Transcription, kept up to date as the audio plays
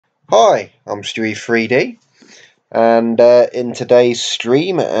Hi, I'm Stewie 3D, and in today's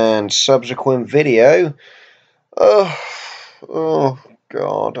stream and subsequent video, oh, oh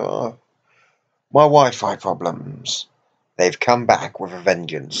God, my Wi-Fi problems. They've come back with a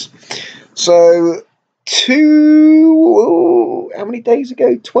vengeance. So, how many days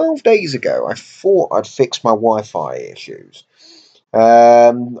ago? 12 days ago, I thought I'd fixed my Wi-Fi issues.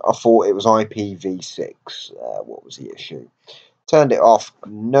 I thought it was IPv6. What was the issue? Turned it off,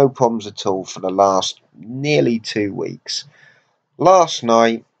 no problems at all for the last nearly 2 weeks. Last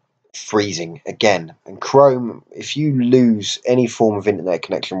night, freezing again. And Chrome, if you lose any form of internet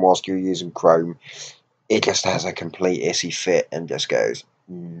connection whilst you're using Chrome, it just has a complete hissy fit and just goes,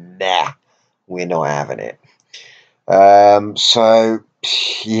 nah, we're not having it. So,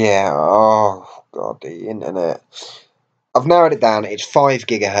 yeah, oh God, the internet. I've narrowed it down. It's 5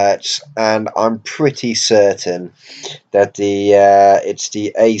 gigahertz, and I'm pretty certain that it's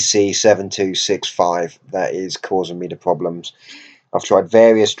the AC7265 that is causing me the problems. I've tried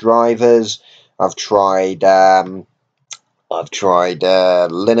various drivers. I've tried Linux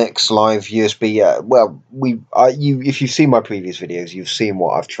Live USB. If you've seen my previous videos, you've seen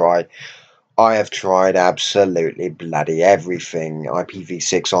what I've tried. I have tried absolutely bloody everything.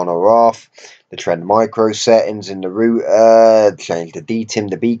 IPv6 on or off, the trend micro settings in the router, changed the DTIM,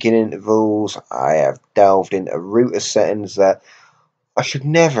 the beacon intervals. I have delved into router settings that I should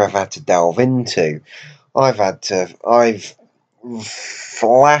never have had to delve into. I've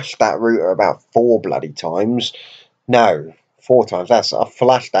flashed that router about 4 bloody times. No, 4 times. I've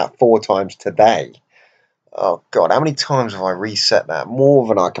flashed that 4 times today. Oh God, how many times have I reset that? More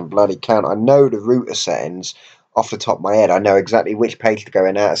than I can bloody count. I know the router settings off the top of my head. I know exactly which page to go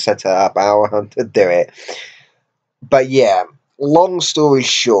in at, set it up, how to do it. But yeah, long story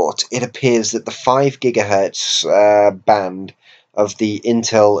short, it appears that the 5 gigahertz band of the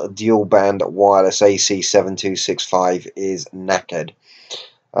Intel dual band wireless AC7265 is knackered.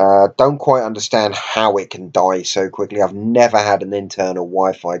 Don't quite understand how it can die so quickly. I've never had an internal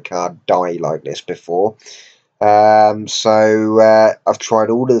Wi-Fi card die like this before. I've tried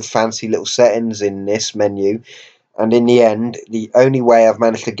all of the fancy little settings in this menu, and in the end, the only way I've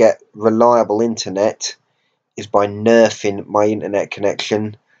managed to get reliable internet is by nerfing my internet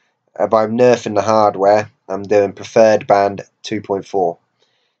connection. By nerfing the hardware, I'm doing preferred band 2.4.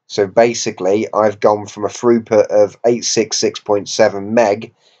 So basically, I've gone from a throughput of 866.7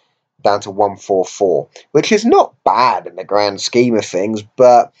 meg down to 144, which is not bad in the grand scheme of things,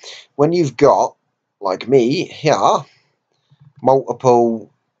 but when you've got, like me, here, multiple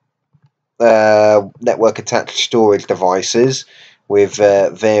network attached storage devices with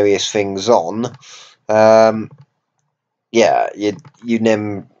various things on, yeah, you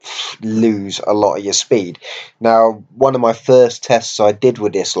then lose a lot of your speed. Now, one of my first tests I did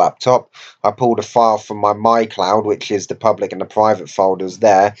with this laptop, I pulled a file from my MyCloud, which is the public and the private folders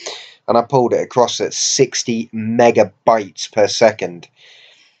there, and I pulled it across at 60 megabytes per second.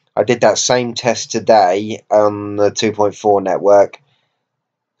 I did that same test today on the 2.4 network.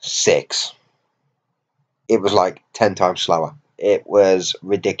 6. It was like 10 times slower. It was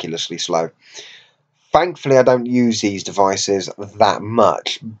ridiculously slow. Thankfully, I don't use these devices that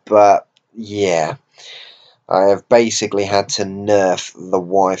much, but yeah, I have basically had to nerf the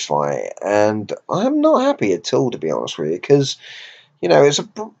Wi-Fi, and I'm not happy at all, to be honest with you, because, you know, it's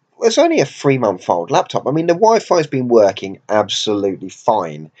only a 3-month-old laptop. I mean, the Wi-Fi's been working absolutely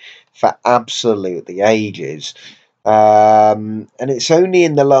fine for absolutely ages. And it's only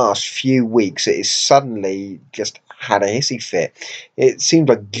in the last few weeks it has suddenly just had a hissy fit. It seems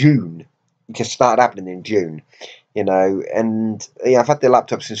like June. It just started happening in June, you know. And yeah, I've had the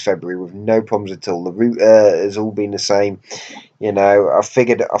laptop since February with no problems at all. The router has all been the same, you know. I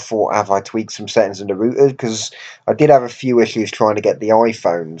thought, have I tweaked some settings in the router? Because I did have a few issues trying to get the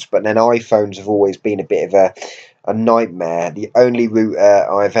iPhones, but then iPhones have always been a bit of a nightmare. The only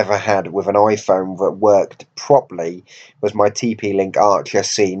router I've ever had with an iPhone that worked properly was my TP-Link Arch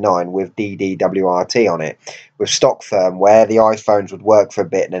SC9 with DDWRT on it. With stock firmware, the iPhones would work for a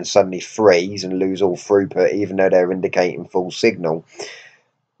bit and then suddenly freeze and lose all throughput, even though they're indicating full signal.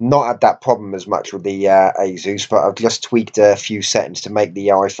 Not had that problem as much with the Asus, but I've just tweaked a few settings to make the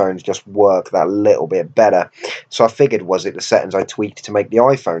iPhones just work that little bit better. So I figured, was it the settings I tweaked to make the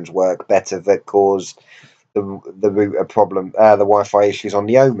iPhones work better that caused the router problem, the Wi-Fi issues on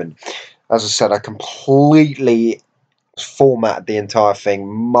the Omen? As I said, I completely formatted the entire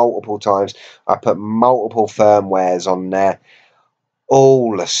thing multiple times. I put multiple firmwares on there,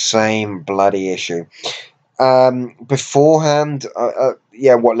 all the same bloody issue. Beforehand,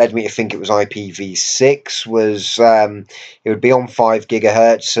 yeah, what led me to think it was IPv6 was it would be on 5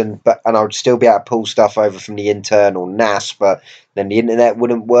 GHz, and I would still be able to pull stuff over from the internal NAS, but then the internet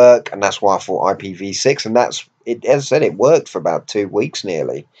wouldn't work, and that's why I thought IPv6, and that's it. As I said, it worked for about 2 weeks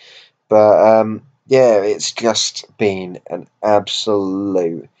nearly, but yeah, it's just been an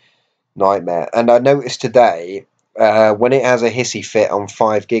absolute nightmare. And I noticed today, when it has a hissy fit on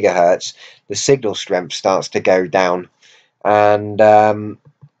 5 GHz, the signal strength starts to go down. And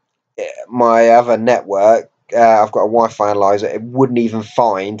my other network, I've got a Wi-Fi analyzer, it wouldn't even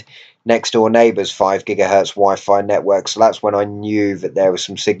find next door neighbour's 5 GHz Wi-Fi network. So that's when I knew that there were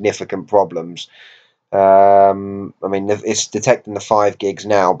some significant problems. I mean, it's detecting the 5 gigs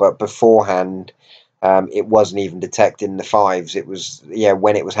now, but beforehand, it wasn't even detecting the fives. It was, yeah,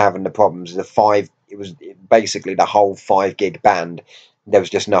 when it was having the problems, the five, it was basically the whole 5 gig band. There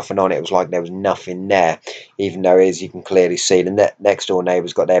was just nothing on it. It was like there was nothing there, even though, as you can clearly see, the next door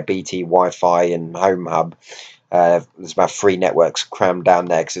neighbour's got their BT Wi-Fi and Home Hub. There's about 3 networks crammed down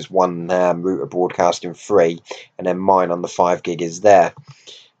there because it's one router broadcasting 3, and then mine on the 5 gig is there.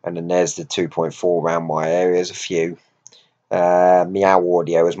 And then there's the 2.4 around my area. There's a few. Meow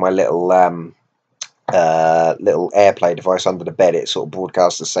Audio is my little AirPlay device under the bed. It sort of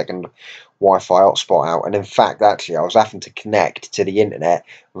broadcasts the second Wi-Fi hotspot out. And in fact, actually, I was having to connect to the internet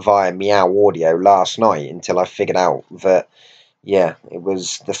via Meow Audio last night until I figured out that, yeah, it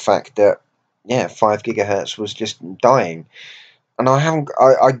was the fact that, yeah, 5 GHz was just dying. And I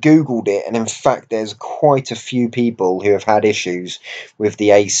googled it, and in fact there's quite a few people who have had issues with the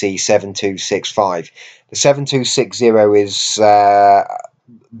AC 7265. The 7260 is the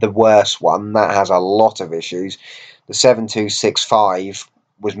worst one. That has a lot of issues. The 7265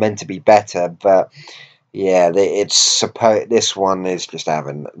 was meant to be better, but yeah, this one is just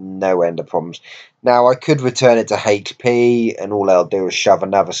having no end of problems. Now, I could return it to HP, and all they'll do is shove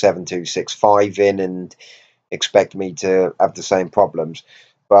another 7265 in and expect me to have the same problems.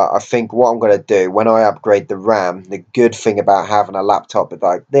 But I think what I'm going to do when I upgrade the RAM, the good thing about having a laptop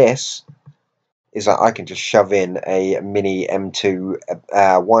like this is that I can just shove in a mini M2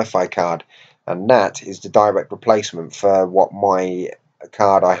 Wi-Fi card, and that is the direct replacement for what my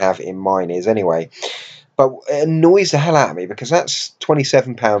card I have in mine is anyway. But it annoys the hell out of me because that's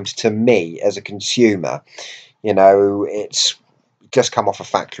 £27 to me as a consumer. You know, it's just come off a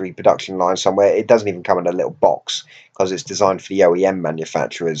factory production line somewhere. It doesn't even come in a little box because it's designed for the OEM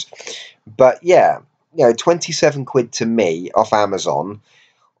manufacturers. But yeah, £27 to me off Amazon,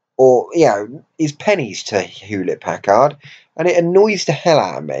 or is pennies to Hewlett Packard, and it annoys the hell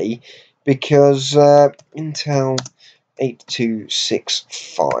out of me because Intel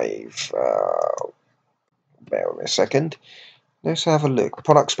 8265. Bear with me a second. Let's have a look.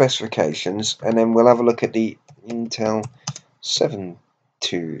 Product specifications, and then we'll have a look at the Intel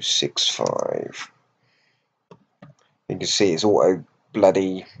 7265. You can see it's auto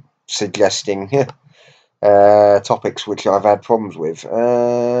bloody suggesting topics which I've had problems with.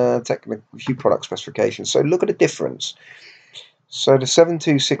 Technical few product specifications. So look at the difference. So the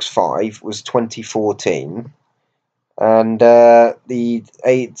 7265 was 2014, and the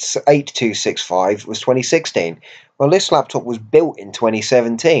 8265 was 2016. Well, this laptop was built in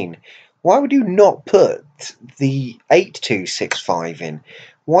 2017. Why would you not put the 8265 in?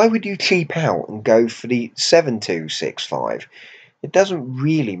 Why would you cheap out and go for the 7265? It doesn't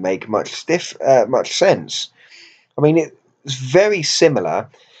really make much sense. I mean, it's very similar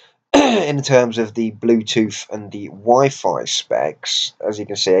in terms of the Bluetooth and the Wi-Fi specs. As you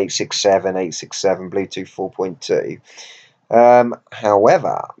can see, 867, Bluetooth 4.2.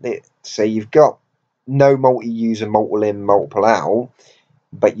 However, so you've got no multi-user, multiple in, multiple out,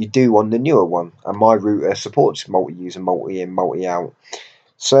 but you do on the newer one, and my router supports multi-user, multi-in, multi-out.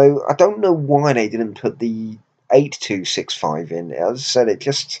 So I don't know why they didn't put the 8265 in. As I said, it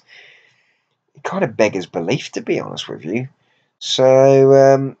kind of beggars belief, to be honest with you.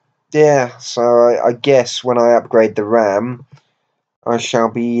 So yeah, so I guess when I upgrade the RAM, I shall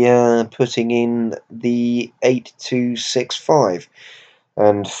be putting in the 8265.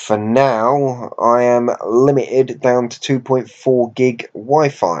 And for now, I am limited down to 2.4 gig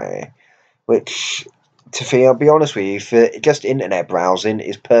Wi-Fi, which, I'll be honest with you, for just internet browsing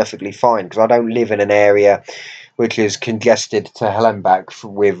is perfectly fine, because I don't live in an area which is congested to hell and back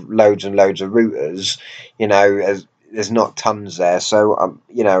with loads and loads of routers. There's not tons there, so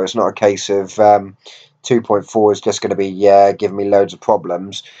it's not a case of 2.4 is just going to be giving me loads of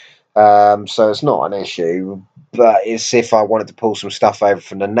problems. So it's not an issue, but it's if I wanted to pull some stuff over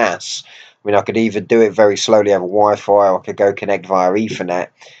from the NAS. I mean, I could either do it very slowly over Wi-Fi, or I could go connect via Ethernet.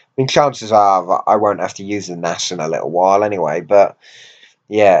 mean, chances are that I won't have to use the NAS in a little while anyway, but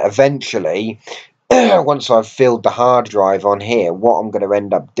yeah, eventually, once I've filled the hard drive on here, what I'm going to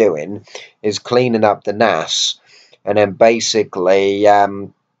end up doing is cleaning up the NAS and then basically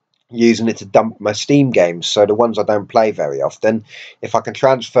using it to dump my Steam games. So the ones I don't play very often, if I can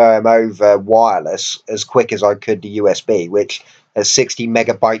transfer them over wireless as quick as I could to USB, which at 60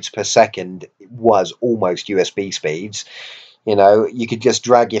 megabytes per second was almost USB speeds, you know, you could just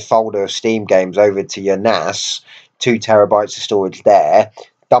drag your folder of Steam games over to your NAS, 2 terabytes of storage there,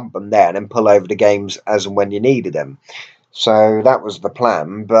 dump them there, and then pull over the games as and when you needed them. So that was the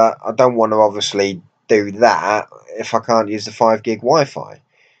plan, but I don't want to obviously do that if I can't use the 5 gig Wi-Fi.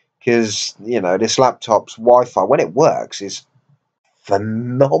 Because, you know, this laptop's Wi-Fi, when it works, is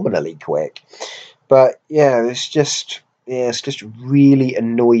phenomenally quick. But yeah, it's just really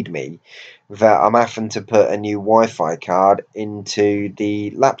annoyed me that I'm having to put a new Wi-Fi card into the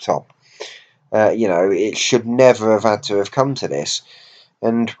laptop. You know, it should never have had to have come to this.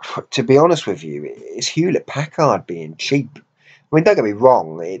 And to be honest with you, it's Hewlett Packard being cheap. I mean, don't get me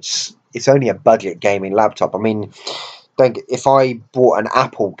wrong, it's only a budget gaming laptop. I mean, if I bought an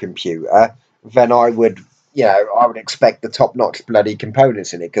Apple computer, then I would, you know, I would expect the top-notch bloody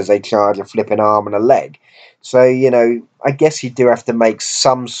components in it because they charge a flipping arm and a leg. So, you know, I guess you do have to make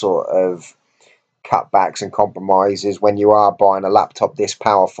some sort of cutbacks and compromises when you are buying a laptop this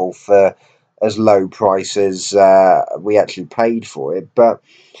powerful for as low price as we actually paid for it. But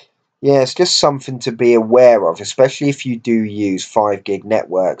yeah, it's just something to be aware of, especially if you do use 5 gig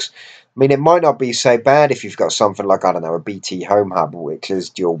networks. I mean, it might not be so bad if you've got something like, I don't know, a BT Home Hub, which is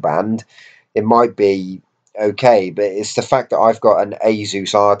dual band. It might be okay, but it's the fact that I've got an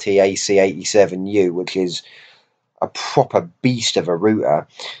Asus RT AC87U, which is a proper beast of a router.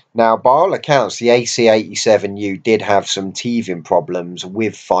 Now, by all accounts, the AC87U did have some teething problems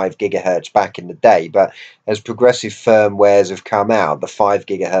with 5 gigahertz back in the day, but as progressive firmwares have come out, the 5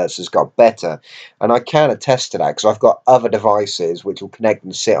 gigahertz has got better. And I can attest to that because I've got other devices which will connect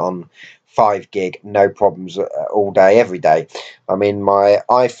and sit on 5 gig, no problems all day, every day. I mean, my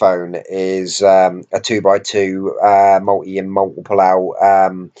iPhone is a 2x2 multi and multiple out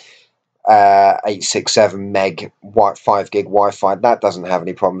 867 meg 5 gig Wi-Fi. That doesn't have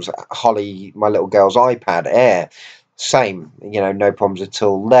any problems. Holly, my little girl's iPad Air, same, you know, no problems at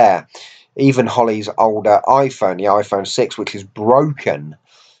all there. Even Holly's older iPhone, the iPhone 6, which is broken,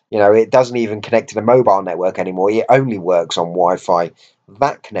 you know, it doesn't even connect to the mobile network anymore. It only works on Wi-Fi.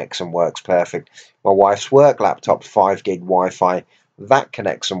 That connects and works perfect. My wife's work laptop, 5 gig Wi-Fi. That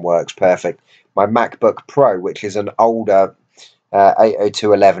connects and works perfect. My MacBook Pro, which is an older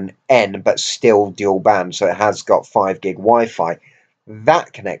 802.11n, but still dual band, so it has got 5 gig Wi-Fi.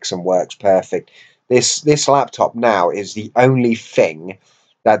 That connects and works perfect. This laptop now is the only thing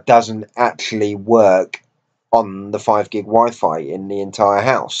that doesn't actually work on the 5 gig Wi-Fi in the entire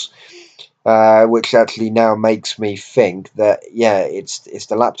house, which actually now makes me think that yeah, it's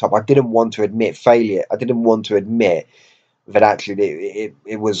the laptop. I didn't want to admit failure. I didn't want to admit that actually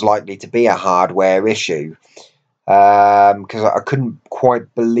it was likely to be a hardware issue. Because I couldn't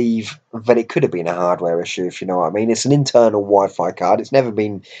quite believe that it could have been a hardware issue, if you know what I mean. It's an internal Wi-Fi card. It's never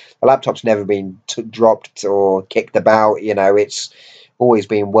been, the laptop's never been dropped or kicked about. You know, it's always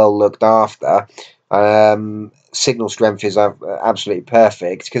been well looked after. Signal strength is absolutely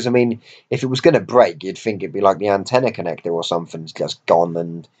perfect. Because I mean, if it was going to break, you'd think it'd be like the antenna connector or something. It's just gone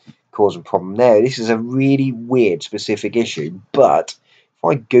and causing a problem there. This is a really weird specific issue. But if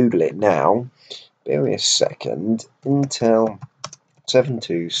I Google it now. Bear me a second. Intel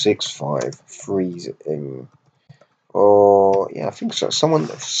 7265 freezing. Or yeah, I think so.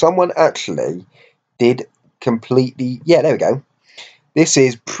 Someone actually did completely. Yeah, there we go. This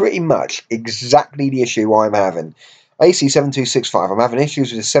is pretty much exactly the issue I'm having. AC7265. I'm having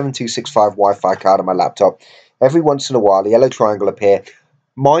issues with the 7265 Wi-Fi card on my laptop. Every once in a while, the yellow triangle appear.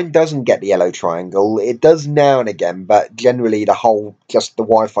 Mine doesn't get the yellow triangle. It does now and again, but generally the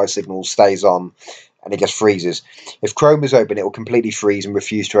Wi-Fi signal stays on and it just freezes. If Chrome is open, it will completely freeze and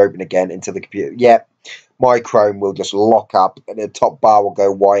refuse to open again into the computer. Yeah, my Chrome will just lock up and the top bar will go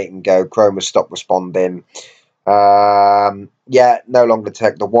white and go, Chrome has stopped responding. Yeah, no longer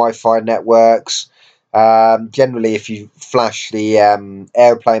detect the Wi-Fi networks. Generally, if you flash the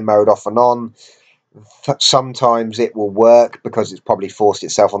airplane mode off and on, sometimes it will work because it's probably forced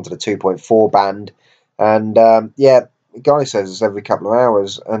itself onto the 2.4 band. And yeah, the guy says it's every couple of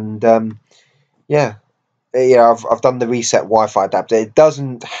hours. And yeah, I've done the reset Wi-Fi adapter. It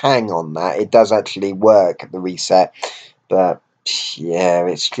doesn't hang on that. It does actually work, the reset. But yeah,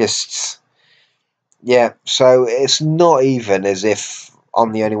 it's just... Yeah, so it's not even as if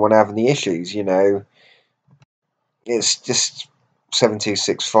I'm the only one having the issues, you know. It's just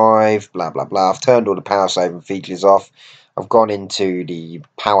 7265, blah blah blah. I've turned all the power saving features off. I've gone into the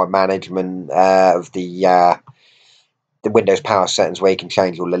power management of the Windows power settings where you can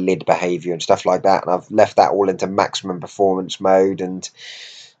change all the lid behavior and stuff like that, and I've left that all into maximum performance mode, and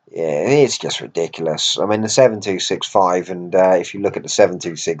yeah, it's just ridiculous. I mean, the 7265, and if you look at the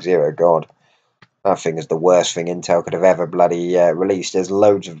 7260, God, that thing is the worst thing Intel could have ever bloody released. There's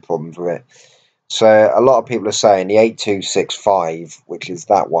loads of problems with it. So a lot of people are saying the 8265, which is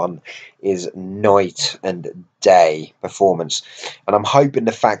that one, is night and day performance. And I'm hoping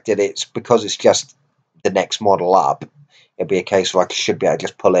the fact that it's because it's just the next model up, it'll be a case where I should be able to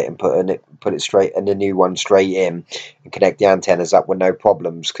just pull it and put it straight and the new one straight in and connect the antennas up with no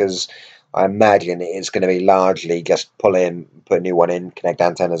problems, because I imagine it's going to be largely just pull in, put a new one in, connect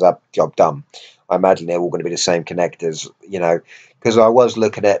antennas up, job done. I imagine they're all going to be the same connectors, you know, because I was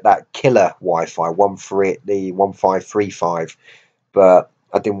looking at that killer Wi-Fi, the 1535, but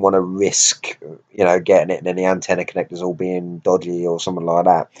I didn't want to risk, you know, getting it and then the antenna connectors all being dodgy or something like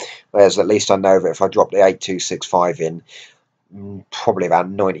that. Whereas at least I know that if I drop the 8265 in, probably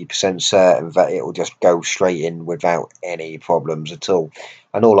about 90% certain that it will just go straight in without any problems at all.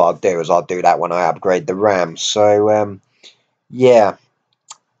 And all I'll do is I'll do that when I upgrade the RAM. So, yeah,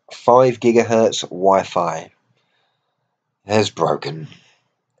 5 gigahertz Wi-Fi has broken.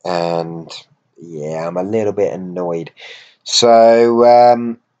 And yeah, I'm a little bit annoyed.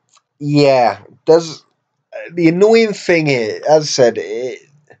 So, yeah, does the annoying thing is, as I said,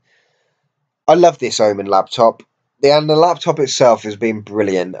 I love this Omen laptop. And the laptop itself has been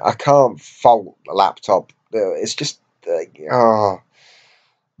brilliant. I can't fault the laptop. It's just, oh.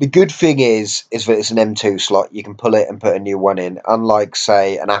 The good thing is that it's an M2 slot. You can pull it and put a new one in. Unlike,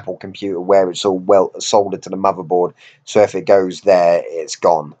 say, an Apple computer where it's all well soldered to the motherboard. So if it goes there, it's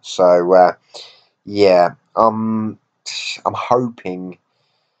gone. So yeah, I'm hoping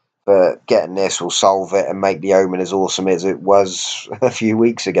that getting this will solve it and make the Omen as awesome as it was a few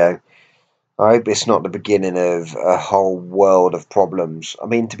weeks ago. I hope it's not the beginning of a whole world of problems. I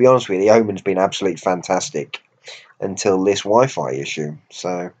mean, to be honest with you, the Omen's been absolutely fantastic until this Wi-Fi issue.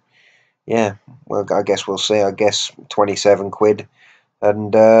 So, yeah, well, I guess we'll see. I guess 27 quid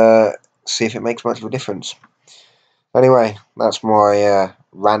and see if it makes much of a difference. Anyway, that's my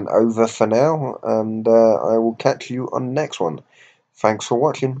rant over for now, and I will catch you on the next one. Thanks for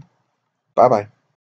watching. Bye-bye.